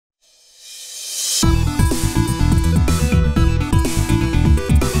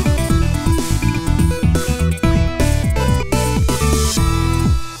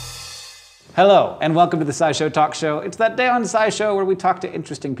Hello, and welcome to the SciShow Talk Show. It's that day on SciShow where we talk to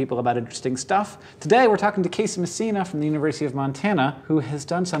interesting people about interesting stuff. Today we're talking to Casey Massena from the University of Montana, who has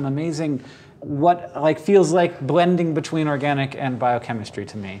done some amazing, feels like blending between organic and biochemistry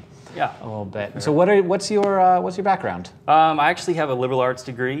to me. Yeah, a little bit. So what's your background? I actually have a liberal arts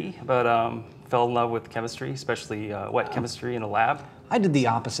degree, but fell in love with chemistry, especially wet chemistry in a lab. I did the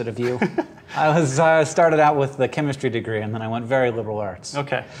opposite of you. I started out with the chemistry degree, and then I went very liberal arts.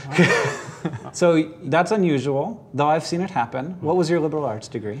 Okay. So that's unusual, though I've seen it happen. What was your liberal arts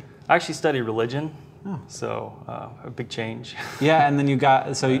degree? I actually studied religion, so a big change. Yeah, and then you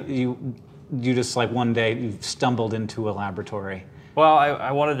just like one day you stumbled into a laboratory. Well,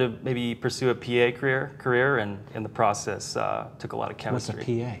 I wanted to maybe pursue a PA career, and in the process took a lot of chemistry. What's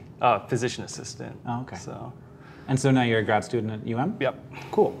a PA? Physician assistant. Oh, okay. And so now you're a grad student at UM? Yep.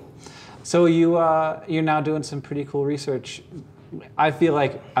 Cool. So you're now doing some pretty cool research. I feel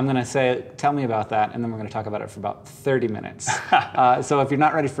like I'm going to say, tell me about that, and then we're going to talk about it for about 30 minutes. So if you're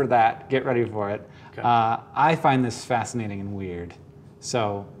not ready for that, get ready for it. Okay. I find this fascinating and weird.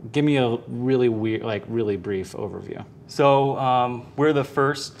 So give me a really weird, really brief overview. So we're the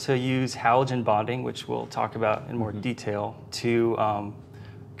first to use halogen bonding, which we'll talk about in more detail, to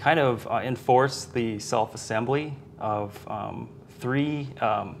kind of enforce the self-assembly of three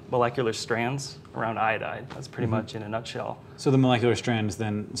molecular strands around iodide. That's pretty much in a nutshell. So the molecular strands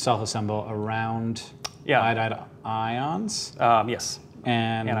then self-assemble around iodide ions? Yes.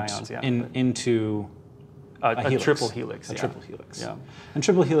 And anions, yeah. Into a triple helix. A triple helix. Yeah. And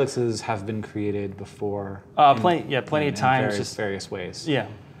triple helixes have been created before. Plenty of times. In various ways. Yeah.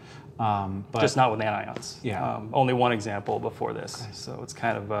 But just not with anions. Yeah. Only one example before this. Okay. So it's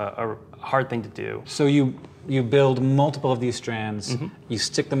kind of a hard thing to do. So you build multiple of these strands, you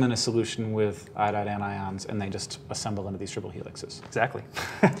stick them in a solution with iodide anions, and they just assemble into these triple helixes. Exactly.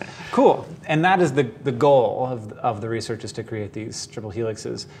 Cool. And that is the goal of the research, is to create these triple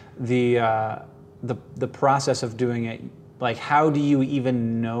helixes. The process of doing it, like, how do you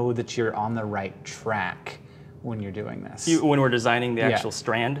even know that you're on the right track when you're doing this? When we're designing the actual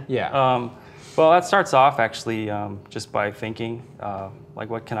strand? Yeah. Well, that starts off actually just by thinking,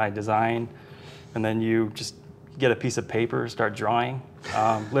 like, what can I design? And then you just get a piece of paper, start drawing,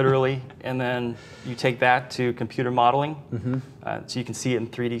 literally, and then you take that to computer modeling, so you can see it in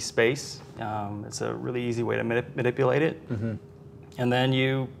 3D space. It's a really easy way to manipulate it. And then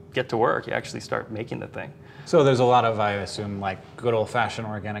you get to work. You actually start making the thing. So there's a lot of, I assume, like good old-fashioned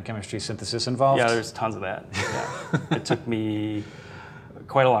organic chemistry synthesis involved? Yeah, there's tons of that. Yeah. It took me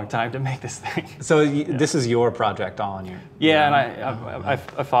quite a long time to make this thing. So this is your project all on your... Yeah, and I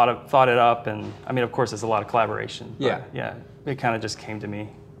thought it up, and I mean, of course, there's a lot of collaboration. But yeah, it kind of just came to me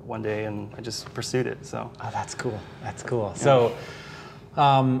one day, and I just pursued it. So. Oh, that's cool. That's cool. Yeah. So,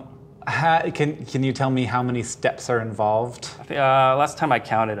 can you tell me how many steps are involved? Last time I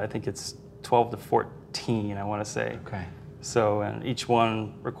counted, I think it's 12 to 14, I want to say. Okay. So, and each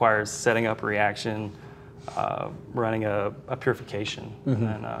one requires setting up a reaction, running a purification, and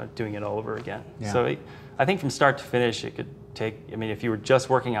then doing it all over again. Yeah. So I think from start to finish, it could take, I mean, if you were just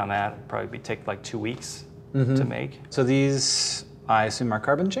working on that, it'd probably take like 2 weeks to make. So these, I assume, are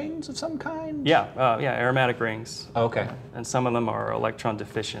carbon chains of some kind? Yeah, aromatic rings. Okay. And some of them are electron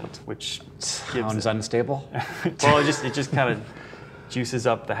deficient, which sounds unstable. Well, it just kind of juices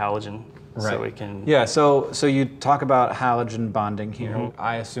up the halogen. Right. So it can. Yeah. So you talk about halogen bonding here.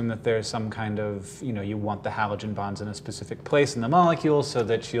 I assume that there's some kind of, you want the halogen bonds in a specific place in the molecule so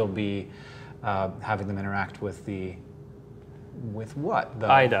that you'll be having them interact with what? The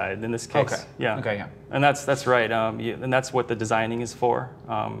iodide in this case. Okay. Yeah. Okay. Yeah. And that's right. And that's what the designing is for.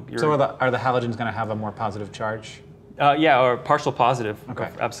 So are the halogens going to have a more positive charge? Yeah, or partial positive. Okay.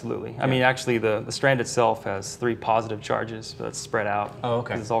 Absolutely. I mean, actually, the strand itself has 3 positive charges, but it's spread out. Oh,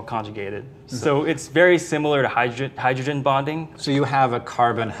 okay. It's all conjugated. So it's very similar to hydrogen bonding. So you have a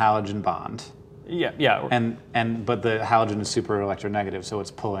carbon-halogen bond. Yeah. But the halogen is super electronegative, so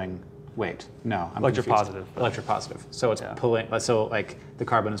it's pulling. Wait, no, I'm electropositive. Electropositive. So it's pulling. So like the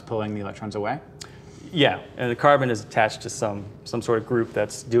carbon is pulling the electrons away. Yeah, and the carbon is attached to some sort of group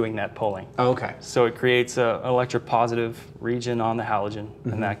that's doing that pulling. Oh, okay. So it creates an electropositive region on the halogen,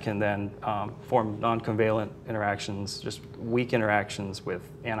 and that can then form non-covalent interactions, just weak interactions with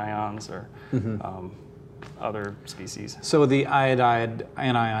anions or other species. So the iodide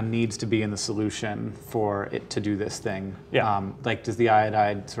anion needs to be in the solution for it to do this thing. Yeah. Does the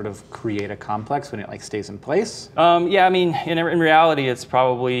iodide sort of create a complex when it stays in place? Yeah, I mean, in reality, it's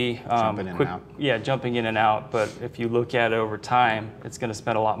probably jumping in and out. Yeah, jumping in and out. But if you look at it over time, it's going to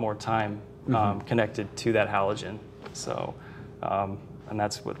spend a lot more time connected to that halogen. So and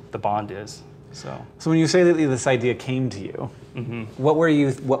that's what the bond is. So when you say that this idea came to you, what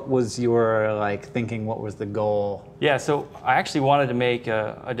was your like thinking? What was the goal? Yeah, so I actually wanted to make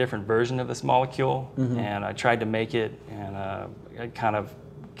a different version of this molecule, and I tried to make it, and it kind of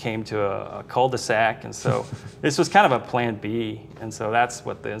came to a cul-de-sac, and so this was kind of a plan B, and so that's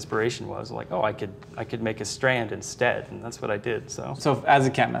what the inspiration was. Like, oh, I could make a strand instead, and that's what I did. So as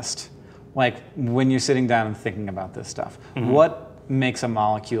a chemist, like when you're sitting down and thinking about this stuff, what makes a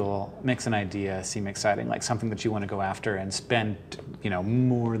molecule, makes an idea seem exciting, like something that you want to go after and spend,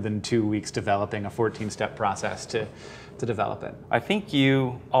 more than 2 weeks developing a 14-step process to develop it? I think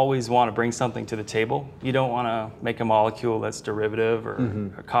you always want to bring something to the table. You don't want to make a molecule that's derivative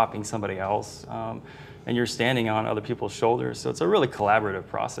or copying somebody else. And you're standing on other people's shoulders. So it's a really collaborative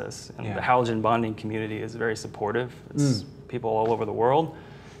process. And the halogen bonding community is very supportive. It's people all over the world.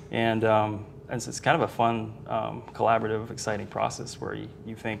 And it's kind of a fun, collaborative, exciting process where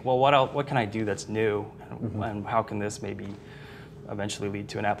you think, well, what can I do that's new? And how can this maybe eventually lead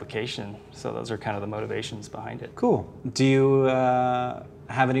to an application? So those are kind of the motivations behind it. Cool. Do you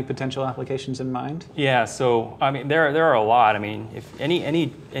have any potential applications in mind? Yeah, so I mean, there are a lot. I mean, if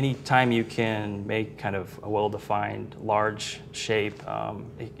any time you can make kind of a well-defined large shape,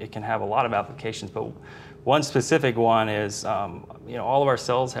 it can have a lot of applications. But one specific one is, all of our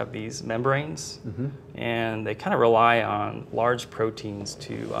cells have these membranes, and they kind of rely on large proteins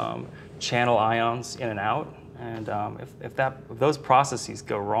to channel ions in and out. And if those processes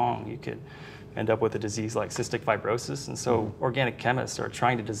go wrong, you could end up with a disease like cystic fibrosis. And so organic chemists are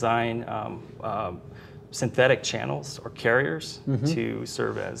trying to design synthetic channels or carriers to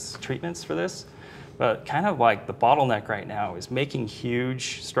serve as treatments for this. But kind of like the bottleneck right now is making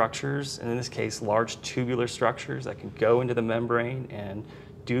huge structures, and in this case, large tubular structures that can go into the membrane and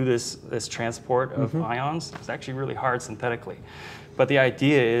do this transport of ions. It's actually really hard synthetically. But the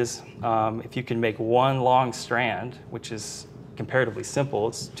idea is if you can make one long strand, which is comparatively simple,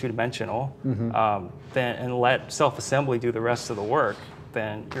 it's two-dimensional, and let self-assembly do the rest of the work,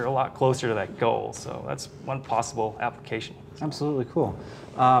 then you're a lot closer to that goal. So that's one possible application. Absolutely cool.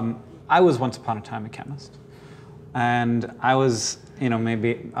 I was once upon a time a chemist, and I was,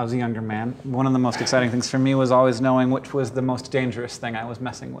 maybe I was a younger man. One of the most exciting things for me was always knowing which was the most dangerous thing I was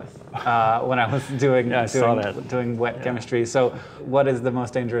messing with when I was doing wet chemistry. So what is the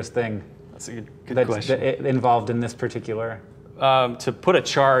most dangerous thing? That's a good question. Involved in this particular? To put a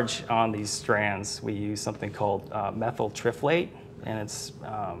charge on these strands, we use something called methyl triflate, and it's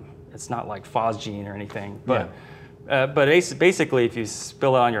not like phosgene or anything, but basically, if you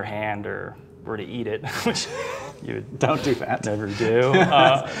spill it on your hand or were to eat it, which you don't do that. Never do.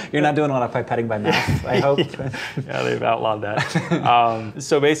 You're not doing a lot of pipetting by mouth, I hope. Yeah, they've outlawed that.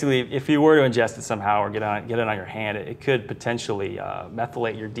 So basically, if you were to ingest it somehow or get it on your hand, it could potentially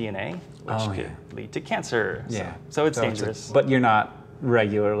methylate your DNA, which could lead to cancer. So it's dangerous. But you're not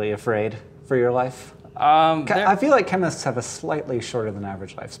regularly afraid for your life? I feel like chemists have a slightly shorter than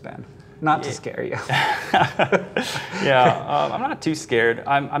average lifespan. Not to scare you. I'm not too scared.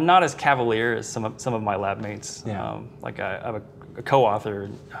 I'm not as cavalier as some of my lab mates. Like I have a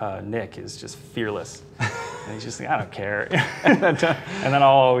co-author, Nick, is just fearless. And he's just like, I don't care. And then I'll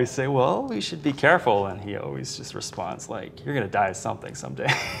always say, well, we should be careful. And he always just responds like, you're going to die of something someday.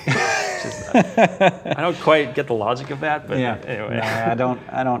 I don't quite get the logic of that, but anyway. No,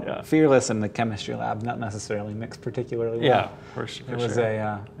 I don't. Fearless in the chemistry lab, not necessarily mixed particularly well. Yeah, for sure. There was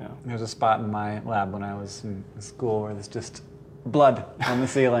a spot in my lab when I was in school where there's just blood on the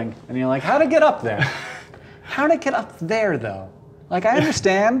ceiling. And you're like, how to get up there? How to get up there, though? Like, I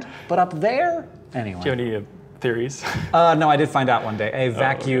understand, but up there? Anyway. Do you have any theories? No, I did find out one day. A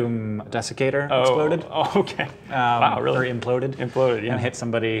vacuum desiccator exploded. Oh, okay. Wow, really? Or imploded. Imploded, yeah. And hit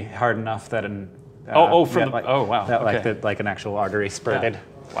somebody hard enough that wow. That like an actual artery spurted.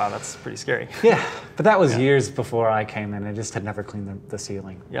 Yeah. Wow, that's pretty scary. Yeah, but that was years before I came in. I just had never cleaned the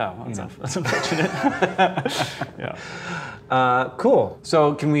ceiling. Yeah, well, that's unfortunate. Cool.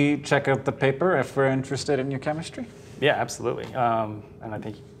 So can we check out the paper if we're interested in your chemistry? Yeah, absolutely. And I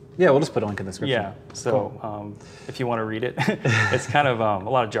think... Yeah, we'll just put a link in the description. Yeah, so if you want to read it, it's kind of a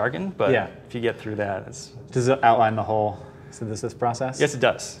lot of jargon, but if you get through that, it's... Does it outline the whole synthesis process? Yes, it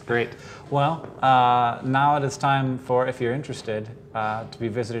does. Great. Well, now it is time for, if you're interested, to be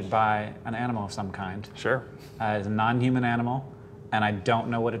visited by an animal of some kind. Sure. It's a non-human animal, and I don't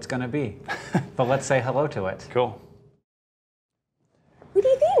know what it's going to be. But let's say hello to it. Cool. What do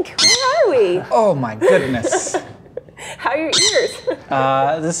you think? Where are we? Oh my goodness. How are your ears?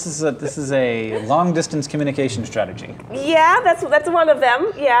 This is a long-distance communication strategy. Yeah, that's one of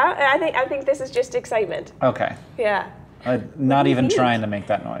them. Yeah, I think this is just excitement. Okay. Yeah. Not even think? trying to make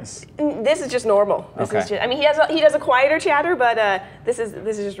that noise. This is just normal. This is Okay. just, I mean, he does a quieter chatter, but this is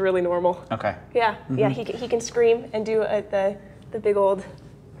just really normal. Okay. Yeah, yeah. He can scream and do the big old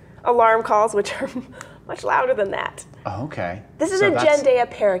alarm calls, which are much louder than that. Oh, okay. This is So a that's- Gendea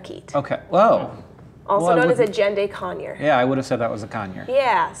parakeet, Okay. Whoa. also Well, I known as a wouldn't- Gendea conure. Yeah, I would have said that was a conure.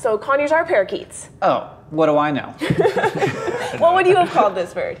 Yeah, so conures are parakeets. Oh, what do I know? What would you have called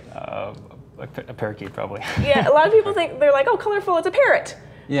this bird? A parakeet, probably. Yeah, a lot of people think, they're like, oh, colorful, it's a parrot.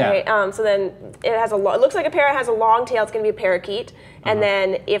 Yeah. Right? So then it has it looks like a parrot, has a long tail, it's going to be a parakeet. And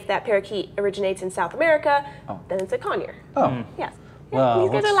then if that parakeet originates in South America, then it's a conure. Oh. Yes. Yeah, Well,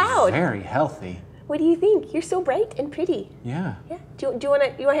 these guys are looks loud. very healthy. What do you think? You're so bright and pretty. Yeah. Yeah. Do you want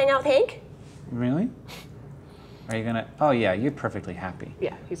to hang out with Hank? Really? Are you gonna? Oh yeah, you're perfectly happy.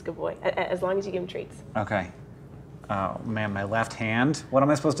 Yeah, he's a good boy, as long as you give him treats. Okay. Oh man, my left hand. What am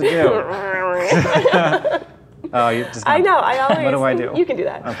I supposed to do? Oh, you just. I know. I always. What do I do? You can do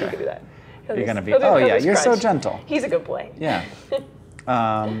that. Okay. You can do that. You're gonna be. He'll Oh he'll yeah, just you're so crunch. gentle. He's a good boy. Yeah.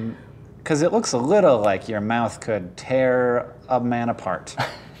 Because it looks a little like your mouth could tear a man apart.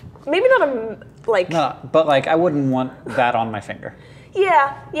 Maybe not like. No, but like I wouldn't want that on my finger.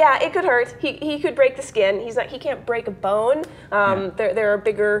 Yeah, it could hurt. He could break the skin. He can't break a bone. There are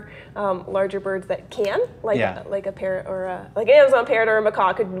bigger, larger birds that can, like a parrot or like an Amazon parrot or a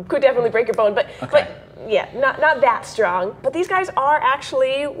macaw could definitely break your bone. But yeah, not that strong. But these guys are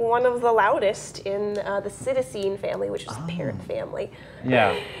actually one of the loudest in the Psittacine family, which is the parrot family.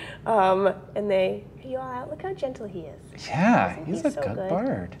 Yeah. And are you all out? Look how gentle he is. Yeah, he's a so good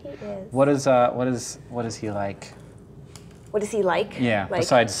bird. He is. What is he like? What is he like? Yeah, like,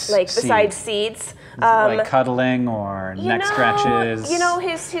 besides seeds. Like cuddling or neck scratches. You know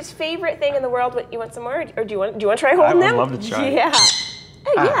his favorite thing in the world. What, you want some more, or do you want to try holding them? I would love to try.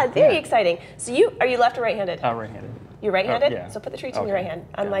 Yeah. Very exciting. So are you left or right-handed? Right-handed. You're right-handed? Yeah. So put the treats in your right hand,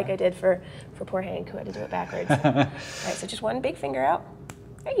 unlike I did for poor Hank, who had to do it backwards. All right, so just one big finger out.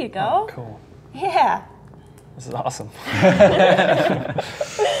 There you go. Cool. Yeah. This is awesome.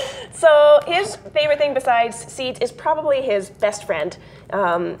 So his favorite thing besides seeds is probably his best friend.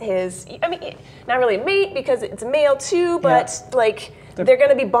 Not really a mate because it's a male too, but like they're going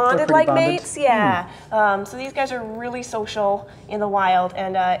to be bonded like bonded. mates. Yeah. So these guys are really social in the wild,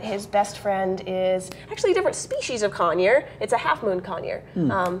 and his best friend is actually a different species of conure. It's a half-moon conure,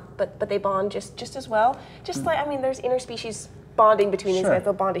 but they bond just as well. There's interspecies bonding between these guys.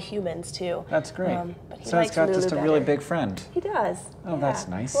 They'll bond to humans too. That's great. But he So likes it's got Lulu just a better. really big friend. He does. Oh, that's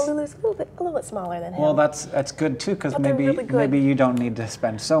nice. Well, Lulu's a little bit smaller than him. Well, that's good too, because But they're really good. maybe you don't need to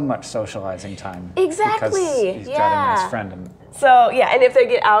spend so much socializing time. Exactly, Because he's got a nice friend. And So yeah, and if they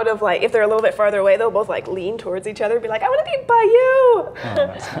get out of if they're a little bit farther away, they'll both lean towards each other and be like, I want to be by you. oh,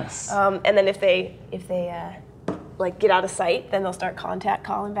 that's nice. And then if they get out of sight, then they'll start contact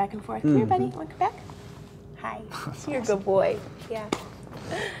calling back and forth. Come here, buddy. Want to come back? Hi. You're a good boy. Yeah.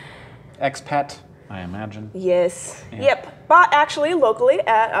 Expat, I imagine. Yes. Yeah. Yep. Bought actually locally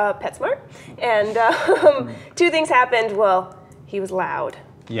at PetSmart, and two things happened. Well, he was loud.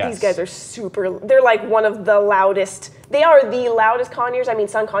 Yes. These guys are they're like one of the loudest. They are the loudest conures. I mean,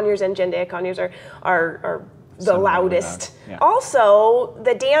 sun conures and Gendea conures are the Similarly loudest. loud, yeah. Also,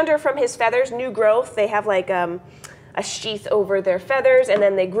 the dander from his feathers, new growth, they have a sheath over their feathers, and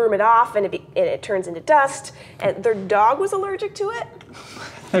then they groom it off, and it turns into dust. And their dog was allergic to it.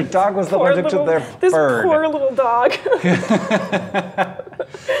 Their dog was allergic to their this bird. poor little dog.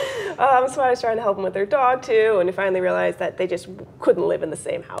 So I was trying to help them with their dog too, and we finally realized that they just couldn't live in the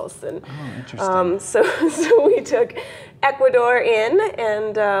same house. And interesting. so we took Ecuador in,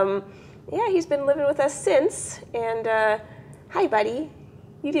 and he's been living with us since. And hi, buddy,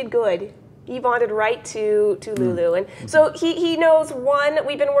 you did good. He bonded right to Lulu. And so he knows one.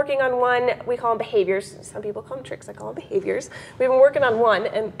 We've been working on one. We call them behaviors. Some people call them tricks. I call them behaviors. We've been working on one,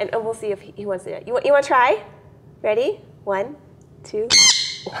 and we'll see if he wants to do it. You want to try? Ready? 1, 2.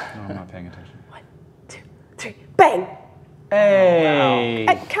 No, I'm not paying attention. 1, 2, 3. Bang! Hey! You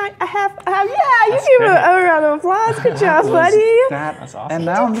give him a round of applause. Good job, buddy. That's awesome. And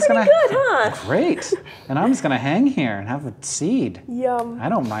now I'm just gonna. Good, huh? Great. And I'm just gonna hang here and have a seed. Yum. I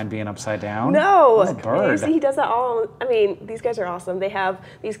don't mind being upside down. No, This bird. You see, he does that all. I mean, these guys are awesome. They have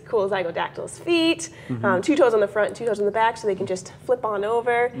these cool zygodactylus feet, 2 toes on the front, 2 toes on the back, so they can just flip on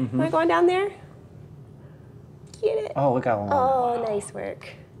over. Am I going down there? Get it? Oh, look how long. Oh, nice work.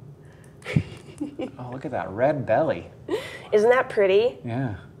 Oh, look at that red belly. Isn't that pretty?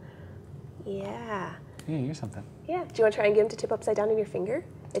 Yeah. Yeah. Yeah, you're something. Yeah. Do you want to try and get him to tip upside down in your finger?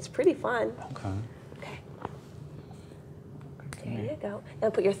 It's pretty fun. Okay. Okay. There you go.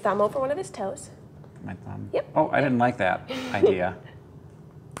 Now put your thumb over one of his toes. my thumb. Yep. Oh, I didn't like that idea.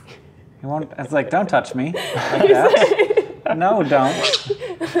 You won't. It's like, don't touch me like that. No, don't.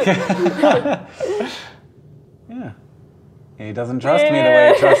 Yeah. He doesn't trust me the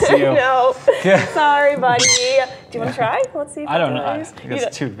way he trusts you. No. Sorry, buddy. Do you want to try? Let's see if I don't know. goes. I think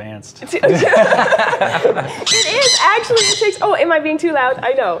it's too advanced. It is actually. It takes. Oh, am I being too loud?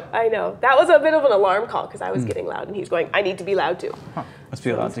 I know. That was a bit of an alarm call because I was getting loud, and he's going, "I need to be loud too." Huh. Let's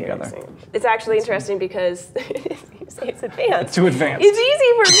be loud together. It's actually interesting because you say it's advanced. It's too advanced. It's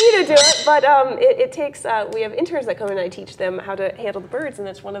easy for me to do it, but it takes. We have interns that come in and I teach them how to handle the birds, and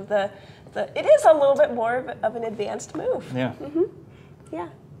it's one of the. It is a little bit more of an advanced move. Yeah. Yeah.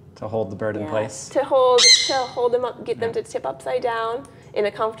 To hold the bird in place. To hold them up, get them to tip upside down in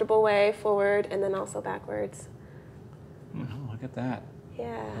a comfortable way, forward, and then also backwards. Oh, look at that.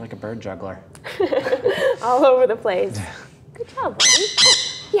 Yeah. Like a bird juggler. All over the place. Good job, buddy.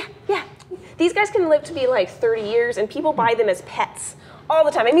 Yeah. These guys can live to be like 30 years, and people buy them as pets all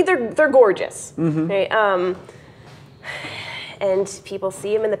the time. I mean, they're gorgeous. Okay? And people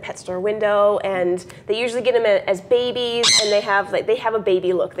see them in the pet store window, and they usually get them as babies, and they have a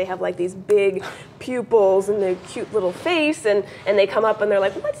baby look. They have like these big pupils and their cute little face, and they come up and they're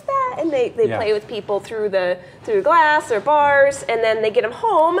like, "What's that?" And they play with people through glass or bars, and then they get them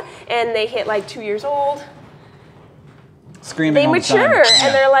home, and they hit like 2 years old. Screaming They all the mature, time.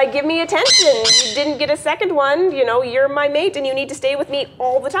 and they're like, "Give me attention. You didn't get a second one. You know, you're my mate, and you need to stay with me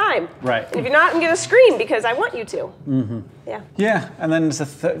all the time. Right. And if you're not, I'm gonna scream because I want you to." Yeah. Yeah, and then it's a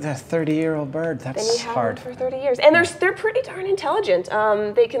 30-year-old bird. And That's you have hard. them for 30 years. And they're pretty darn intelligent.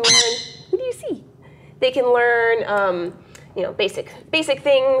 They can learn, what do you see? They can learn, basic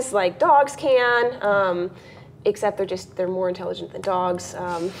things like dogs can, except they're more intelligent than dogs.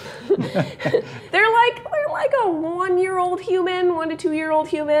 They're like a 1-year-old human, 1 to 2-year-old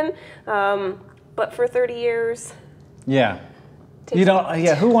human, but for 30 years. Yeah. You don't.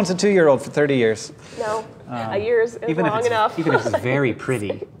 Yeah. Who wants a 2-year-old for 30 years? No, a year is long enough. Even if it's very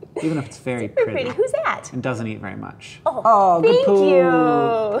pretty. Even if it's very pretty. Who's that? And doesn't eat very much. Oh, good thank you.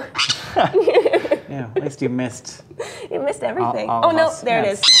 Yeah, at least you missed. You missed everything. all of no, us. there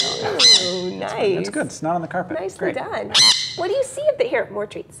Yeah. it is. Ooh, nice. It's good. It's not on the carpet. Nicely Great. done. What do you see up there? Here, more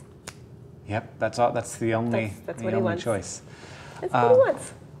treats. Yep, that's all. That's the only, That's the what he only wants. choice. That's what he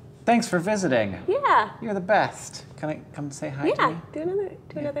wants. Thanks for visiting. Yeah. You're the best. Can I come say hi to Yeah. you? Do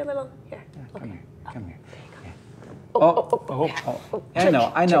another little. Here. Come here. Come here. Oh. I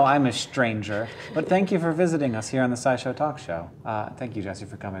know, I'm a stranger, but thank you for visiting us here on the SciShow Talk Show. Thank you, Jessi,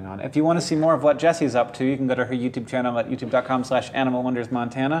 for coming on. If you want to see more of what Jessi's up to, you can go to her YouTube channel at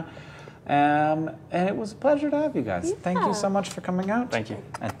youtube.com/animalwondersmontana. And it was a pleasure to have you guys. Yeah. Thank you so much for coming out. Thank you.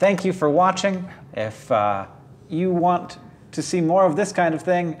 And thank you for watching. If you want to see more of this kind of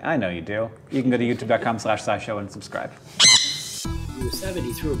thing, I know you do, you can go to youtube.com/SciShow and subscribe. He was 7,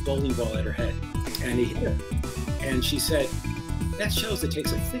 he threw a bowling ball at her head, and he hit her. And she said, "That shows it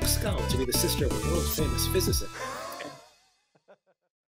takes a thick skull to be the sister of a world famous physicist."